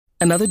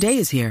Another day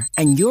is here,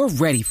 and you're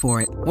ready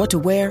for it. What to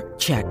wear?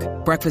 Check.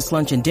 Breakfast,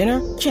 lunch, and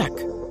dinner? Check.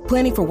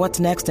 Planning for what's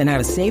next and how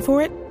to save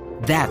for it?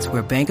 That's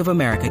where Bank of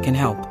America can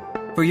help.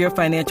 For your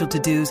financial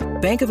to-dos,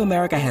 Bank of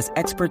America has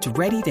experts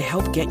ready to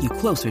help get you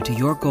closer to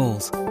your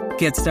goals.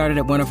 Get started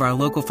at one of our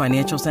local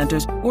financial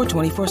centers or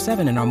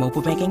 24/7 in our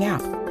mobile banking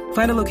app.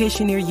 Find a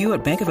location near you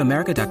at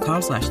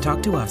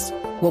bankofamerica.com/talktous.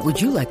 What would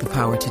you like the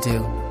power to do?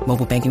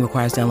 Mobile banking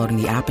requires downloading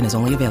the app and is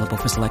only available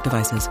for select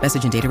devices.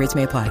 Message and data rates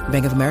may apply.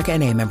 Bank of America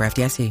N.A., member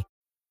FDIC.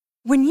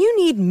 When you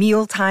need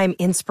mealtime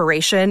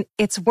inspiration,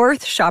 it's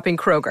worth shopping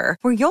Kroger,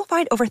 where you'll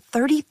find over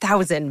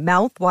 30,000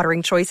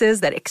 mouth-watering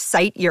choices that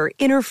excite your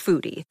inner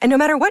foodie. And no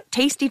matter what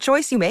tasty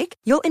choice you make,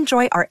 you'll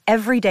enjoy our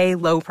everyday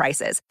low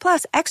prices,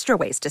 plus extra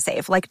ways to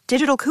save, like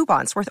digital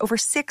coupons worth over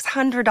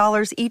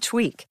 $600 each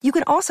week. You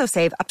can also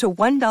save up to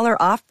 $1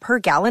 off per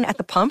gallon at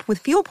the pump with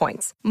fuel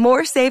points.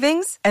 More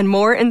savings and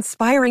more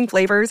inspiring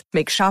flavors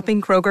make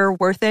shopping Kroger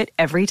worth it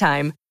every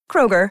time.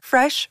 Kroger,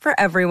 fresh for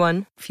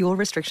everyone. Fuel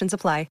restrictions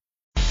apply.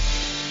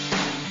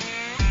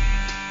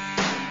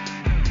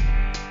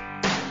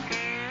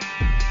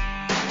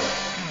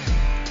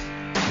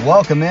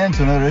 Welcome in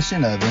to another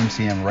edition of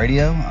MCM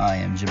Radio. I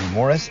am Jimmy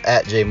Morris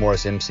at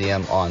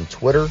JMorrisMCM on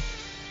Twitter,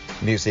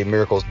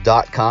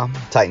 MusicMiracles.com,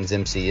 Titans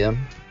MCM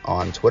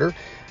on Twitter.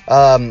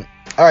 All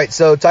right,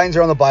 so Titans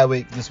are on the bye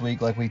week this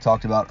week, like we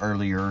talked about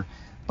earlier,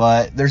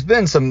 but there's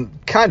been some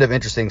kind of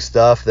interesting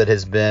stuff that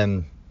has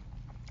been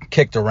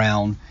kicked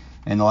around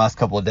in the last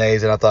couple of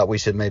days, and I thought we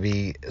should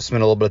maybe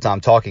spend a little bit of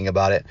time talking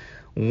about it.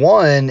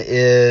 One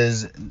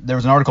is there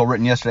was an article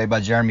written yesterday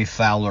by Jeremy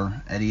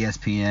Fowler at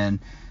ESPN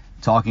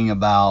talking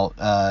about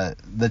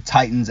the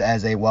Titans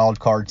as a wild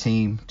card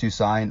team to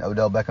sign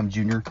Odell Beckham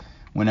Jr.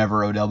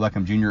 whenever Odell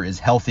Beckham Jr. is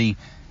healthy.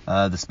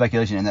 The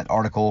speculation in that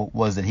article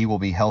was that he will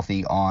be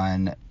healthy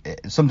on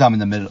sometime in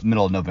the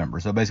middle of November.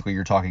 So basically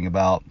you're talking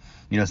about,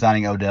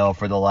 signing Odell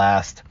for the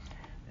last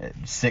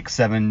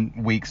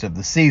 6-7 weeks of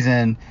the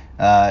season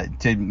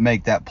to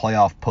make that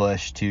playoff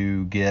push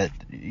to get,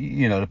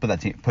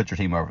 to put your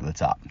team over the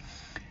top.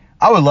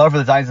 I would love for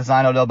the Titans to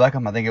sign Odell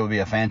Beckham. I think it would be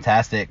a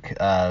fantastic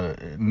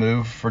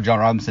move for John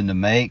Robinson to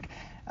make.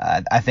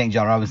 I think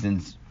John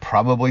Robinson's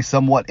probably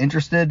somewhat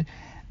interested,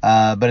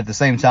 but at the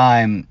same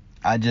time,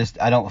 I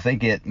don't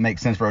think it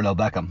makes sense for Odell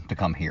Beckham to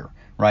come here,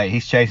 right?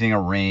 He's chasing a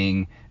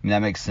ring. I mean,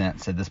 that makes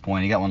sense at this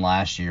point. He got one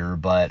last year,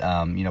 but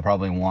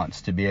probably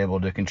wants to be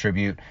able to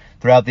contribute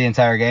throughout the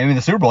entire game. I mean,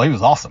 the Super Bowl, he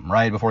was awesome,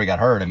 right? Before he got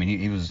hurt. I mean,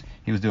 he was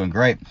doing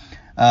great.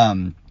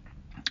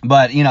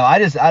 But,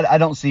 I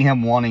don't see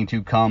him wanting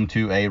to come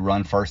to a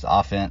run-first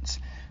offense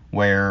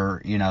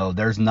where,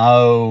 there's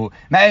no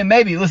 –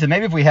 maybe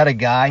if we had a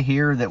guy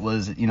here that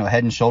was,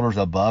 head and shoulders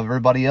above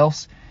everybody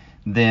else,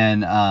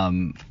 then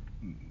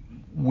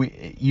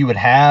you would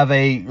have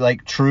a,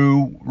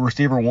 true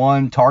receiver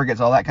one, targets,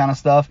 all that kind of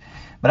stuff.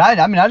 But,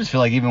 I just feel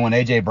like even when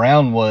A.J.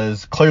 Brown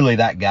was clearly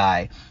that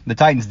guy, the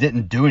Titans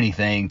didn't do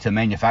anything to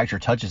manufacture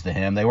touches to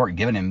him. They weren't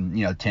giving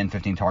him, 10,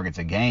 15 targets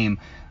a game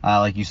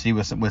like you see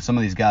with some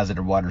of these guys that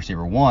are wide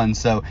receiver one.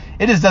 So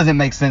it just doesn't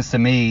make sense to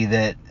me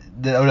that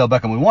Odell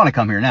Beckham would want to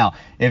come here. Now,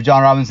 if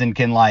John Robinson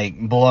can,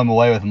 blow him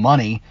away with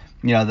money,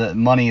 the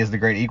money is the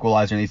great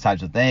equalizer in these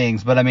types of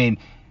things. But,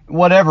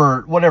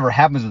 whatever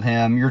happens with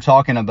him, you're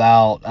talking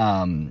about,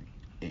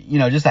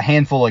 just a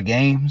handful of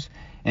games.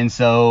 And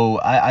so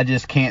I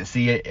just can't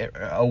see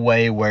a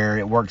way where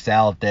it works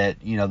out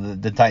that,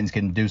 the Titans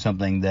can do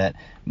something that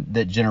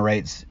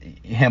generates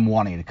him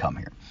wanting to come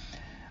here.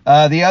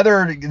 The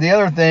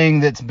other thing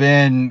that's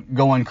been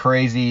going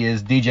crazy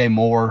is DJ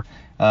Moore.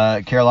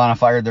 Carolina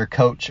fired their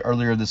coach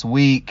earlier this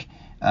week,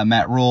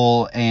 Matt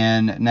Rule,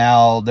 and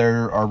now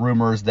there are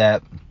rumors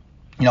that,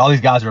 all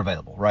these guys are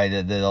available, right?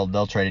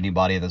 They'll trade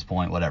anybody at this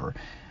point, whatever.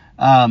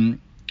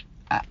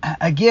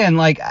 Again,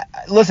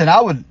 listen,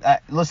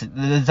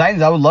 the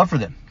Titans, I would love for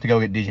them to go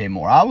get DJ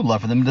Moore. I would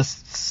love for them to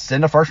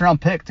send a first-round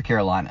pick to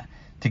Carolina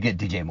to get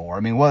DJ Moore. I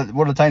mean, what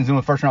are the Titans doing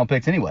with first-round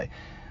picks anyway?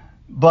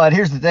 But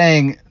here's the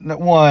thing.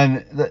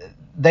 One,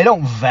 they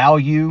don't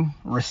value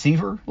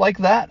receiver like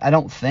that, I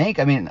don't think.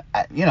 I mean,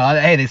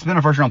 hey, they spent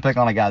a first-round pick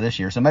on a guy this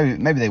year, so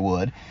maybe they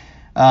would.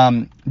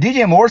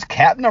 DJ Moore's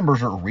cap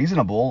numbers are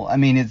reasonable. I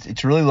mean,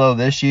 it's really low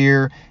this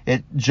year.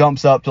 It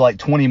jumps up to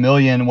 $20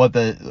 million what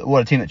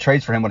a team that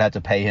trades for him would have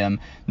to pay him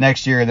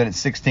next year. Then it's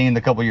 16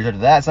 the couple years after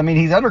that. So I mean,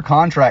 he's under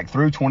contract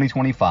through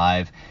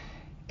 2025.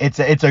 It's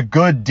a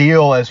good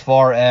deal as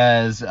far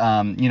as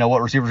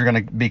what receivers are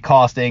going to be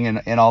costing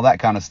and all that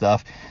kind of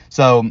stuff.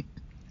 So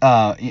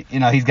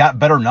he's got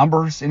better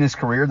numbers in his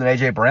career than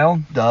A.J.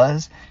 Brown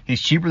does.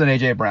 He's cheaper than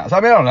A.J. Brown. So I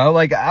mean, I don't know.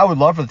 I would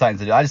love for the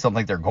Titans to do it. I just don't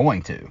think they're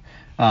going to.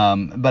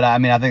 But I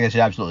mean, I think they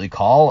should absolutely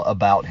call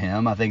about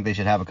him. I think they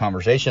should have a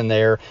conversation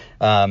there.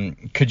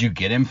 Could you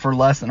get him for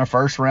less than a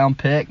first round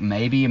pick?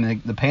 Maybe. I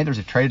mean, the Panthers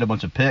have traded a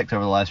bunch of picks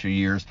over the last few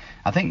years.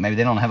 I think maybe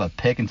they don't have a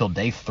pick until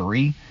day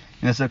 3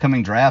 in this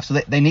upcoming draft. So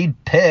they need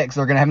picks.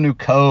 They're going to have a new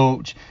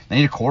coach. They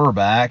need a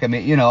quarterback. I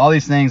mean, all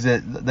these things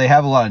that they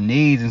have a lot of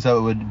needs. And so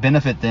it would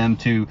benefit them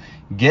to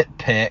get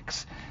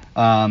picks.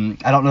 I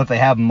don't know if they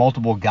have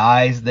multiple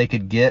guys they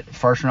could get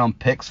first-round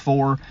picks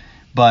for,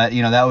 but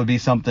that would be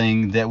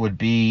something that would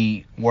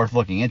be worth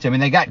looking into. I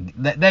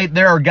mean,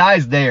 there are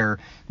guys there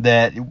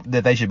that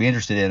they should be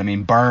interested in. I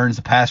mean, Burns,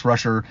 a pass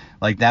rusher,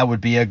 like that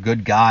would be a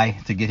good guy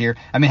to get here.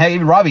 I mean, hey,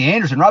 even Robbie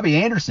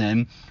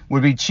Anderson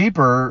would be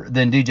cheaper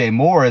than DJ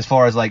Moore as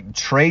far as like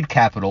trade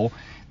capital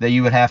that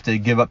you would have to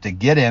give up to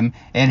get him,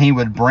 and he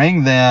would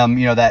bring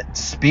them, that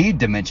speed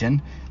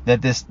dimension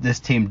that this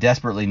team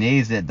desperately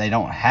needs that they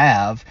don't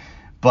have.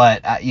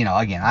 But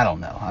again, I don't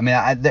know. I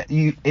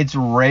mean, it's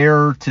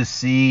rare to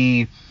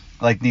see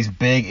like these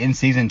big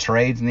in-season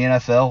trades in the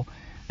NFL.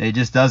 It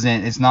just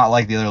doesn't. It's not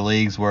like the other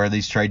leagues where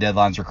these trade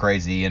deadlines are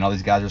crazy and all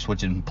these guys are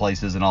switching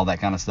places and all that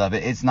kind of stuff.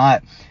 It's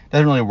not.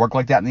 Doesn't really work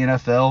like that in the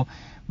NFL.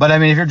 But I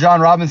mean, if you're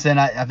John Robinson,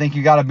 I think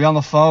you got to be on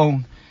the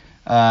phone.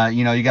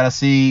 You got to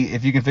see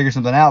if you can figure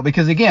something out,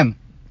 because again,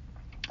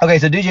 okay,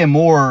 so DJ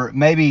Moore,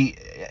 maybe.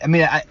 I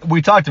mean,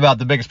 we talked about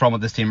the biggest problem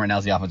with this team right now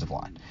is the offensive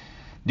line.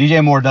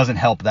 DJ Moore doesn't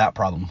help that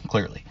problem,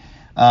 clearly.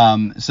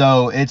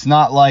 So it's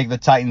not like the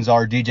Titans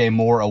are DJ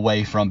Moore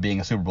away from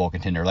being a Super Bowl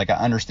contender. Like, I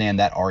understand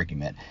that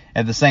argument.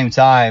 At the same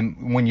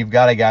time, when you've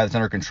got a guy that's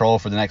under control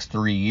for the next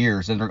 3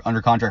 years,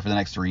 under contract for the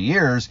next 3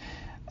 years,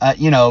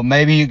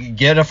 maybe you could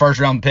get a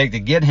first-round pick to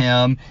get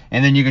him,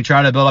 and then you can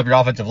try to build up your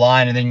offensive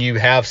line, and then you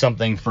have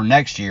something for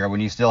next year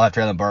when you still have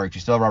Treylon Burks,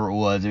 you still have Robert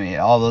Woods, I mean,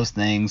 all those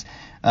things,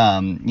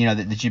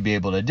 that you'd be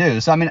able to do.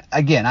 So, I mean,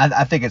 again,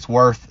 I think it's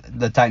worth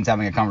the Titans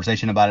having a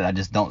conversation about it. I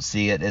just don't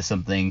see it as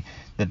something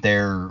that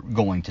they're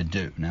going to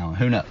do. Now,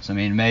 who knows? I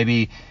mean,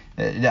 maybe,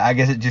 I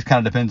guess it just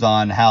kind of depends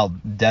on how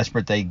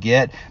desperate they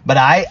get. But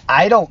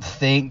I don't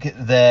think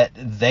that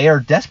they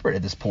are desperate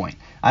at this point.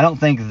 I don't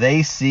think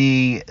they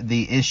see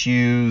the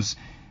issues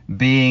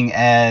being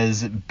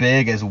as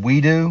big as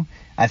we do.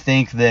 I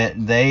think that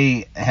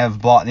they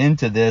have bought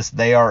into this.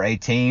 They are a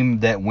team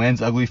that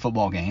wins ugly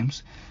football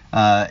games.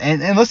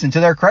 And listen, to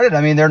their credit,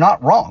 I mean, they're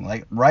not wrong.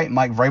 Like, right,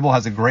 Mike Vrabel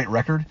has a great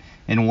record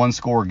in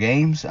one-score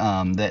games,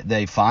 that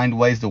they find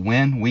ways to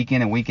win week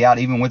in and week out,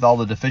 even with all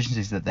the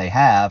deficiencies that they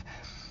have.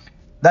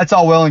 That's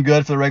all well and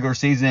good for the regular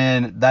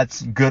season.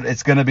 That's good.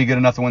 It's going to be good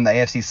enough to win the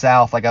AFC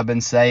South, like I've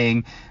been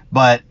saying,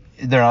 but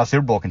they're not a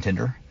Super Bowl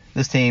contender.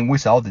 This team, we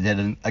saw what they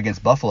did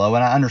against Buffalo,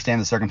 and I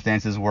understand the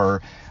circumstances were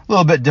a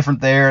little bit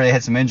different there. They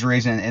had some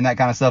injuries and that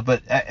kind of stuff,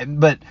 but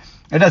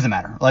it doesn't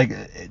matter. Like,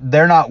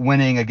 they're not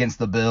winning against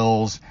the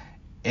Bills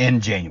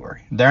in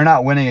January. They're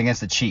not winning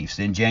against the Chiefs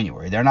in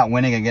January. They're not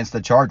winning against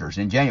the Chargers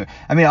in January.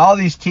 I mean, all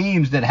these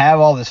teams that have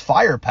all this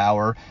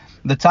firepower,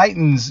 the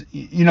Titans,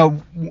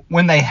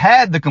 when they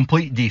had the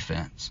complete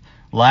defense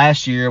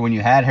last year, when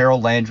you had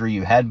Harold Landry,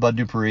 you had Bud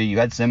Dupree, you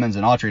had Simmons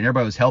and Autry, and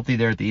everybody was healthy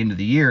there at the end of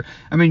the year.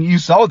 I mean, you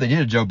saw what they did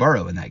to Joe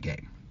Burrow in that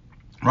game,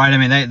 right? I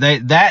mean,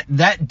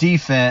 that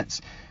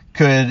defense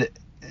could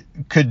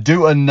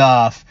do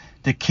enough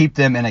to keep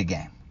them in a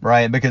game,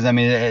 right? Because, I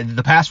mean,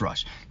 the pass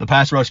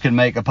rush can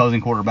make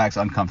opposing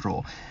quarterbacks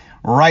uncomfortable.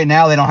 Right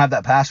now, they don't have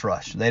that pass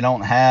rush. They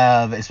don't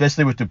have,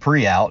 especially with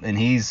Dupree out, and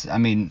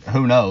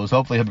who knows?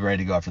 Hopefully he'll be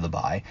ready to go after the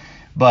bye.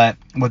 But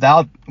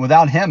without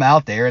him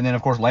out there, and then,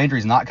 of course,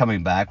 Landry's not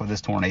coming back with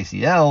his torn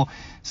ACL,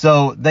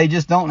 so they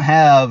just don't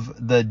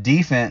have the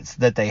defense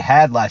that they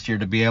had last year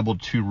to be able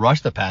to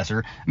rush the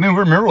passer. I mean,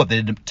 remember what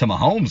they did to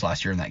Mahomes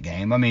last year in that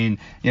game. I mean,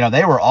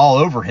 they were all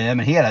over him,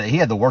 and he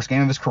had the worst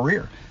game of his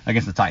career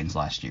against the Titans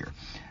last year.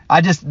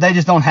 They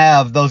just don't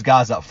have those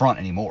guys up front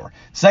anymore.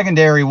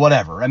 Secondary,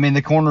 whatever. I mean,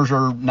 the corners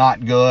are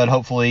not good,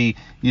 hopefully,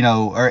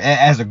 or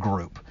as a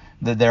group.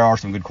 There are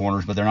some good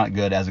corners, but they're not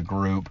good as a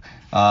group.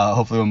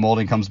 Hopefully when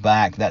Molding comes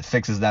back, that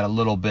fixes that a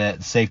little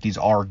bit. Safeties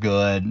are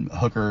good.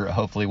 Hooker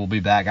hopefully will be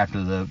back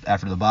after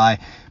the bye.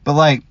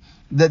 But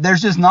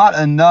there's just not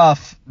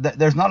enough.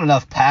 There's not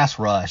enough pass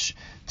rush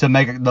to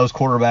make those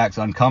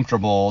quarterbacks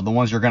uncomfortable, the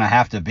ones you're going to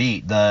have to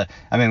beat.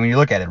 When you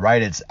look at it,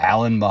 right, it's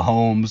Allen,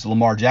 Mahomes,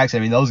 Lamar Jackson.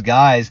 I mean, those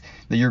guys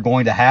that you're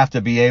going to have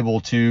to be able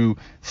to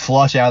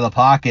flush out of the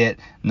pocket,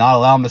 not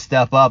allow them to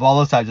step up, all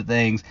those types of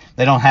things.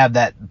 They don't have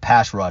that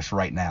pass rush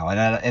right now,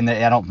 and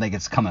I don't think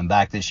it's coming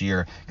back this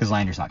year because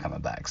Landry's not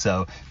coming back.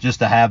 So just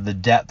to have the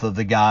depth of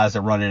the guys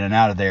that run in and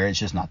out of there, it's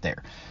just not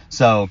there.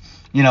 So,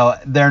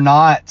 they're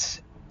not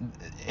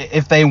 –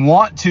 if they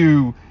want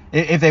to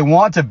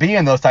be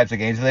in those types of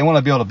games, if they want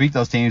to be able to beat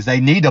those teams,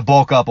 they need to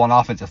bulk up on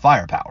offensive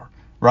firepower,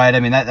 right? I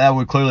mean, that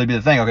would clearly be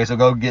the thing. Okay, so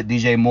go get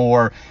DJ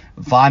Moore,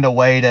 find a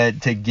way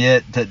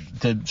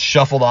to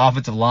shuffle the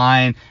offensive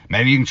line.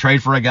 Maybe you can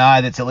trade for a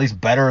guy that's at least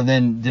better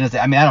than Dennis.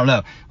 I mean, I don't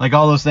know. Like,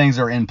 all those things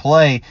are in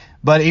play,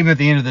 but even at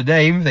the end of the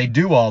day, even if they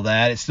do all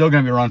that, it's still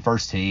going to be run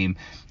first team.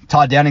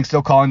 Todd Downing's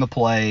still calling the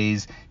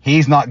plays.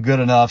 He's not good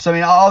enough. So, I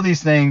mean, all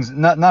these things,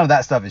 none of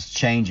that stuff is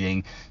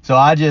changing. So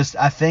I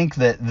think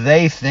that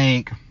they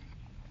think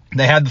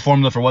they have the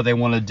formula for what they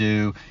want to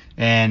do,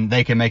 and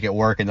they can make it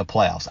work in the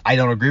playoffs. I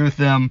don't agree with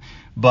them,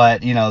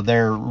 but,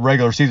 their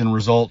regular season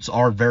results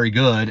are very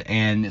good,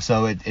 and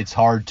so it's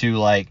hard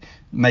to,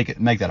 make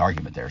that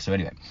argument there. So,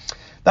 anyway,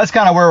 that's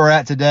kind of where we're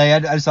at today. I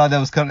just thought that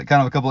was kind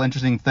of a couple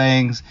interesting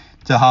things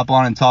to hop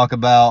on and talk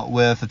about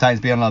with the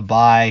Titans being on a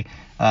bye,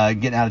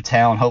 getting out of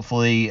town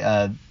hopefully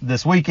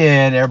this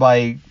weekend.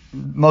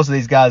 Most of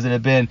these guys that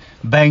have been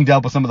banged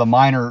up with some of the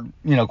minor,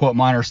 quote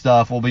minor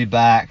stuff will be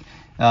back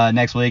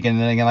next week. And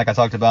then again, like I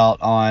talked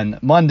about on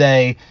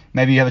Monday,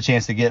 maybe you have a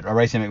chance to get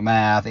Racey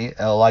McMath,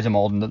 Elijah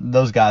Molden,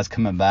 those guys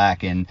coming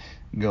back and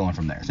going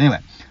from there. So anyway,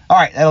 all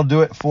right, that'll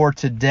do it for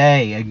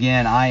today.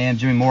 Again, I am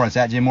Jimmy Morris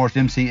at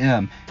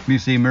JMorrisMCM,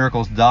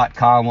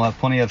 MusicMiracles.com. We'll have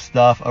plenty of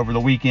stuff over the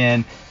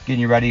weekend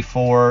getting you ready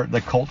for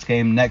the Colts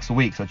game next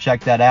week. So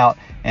check that out,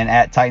 and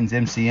at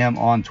TitansMCM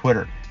on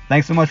Twitter.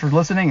 Thanks so much for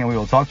listening, and we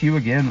will talk to you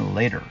again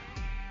later.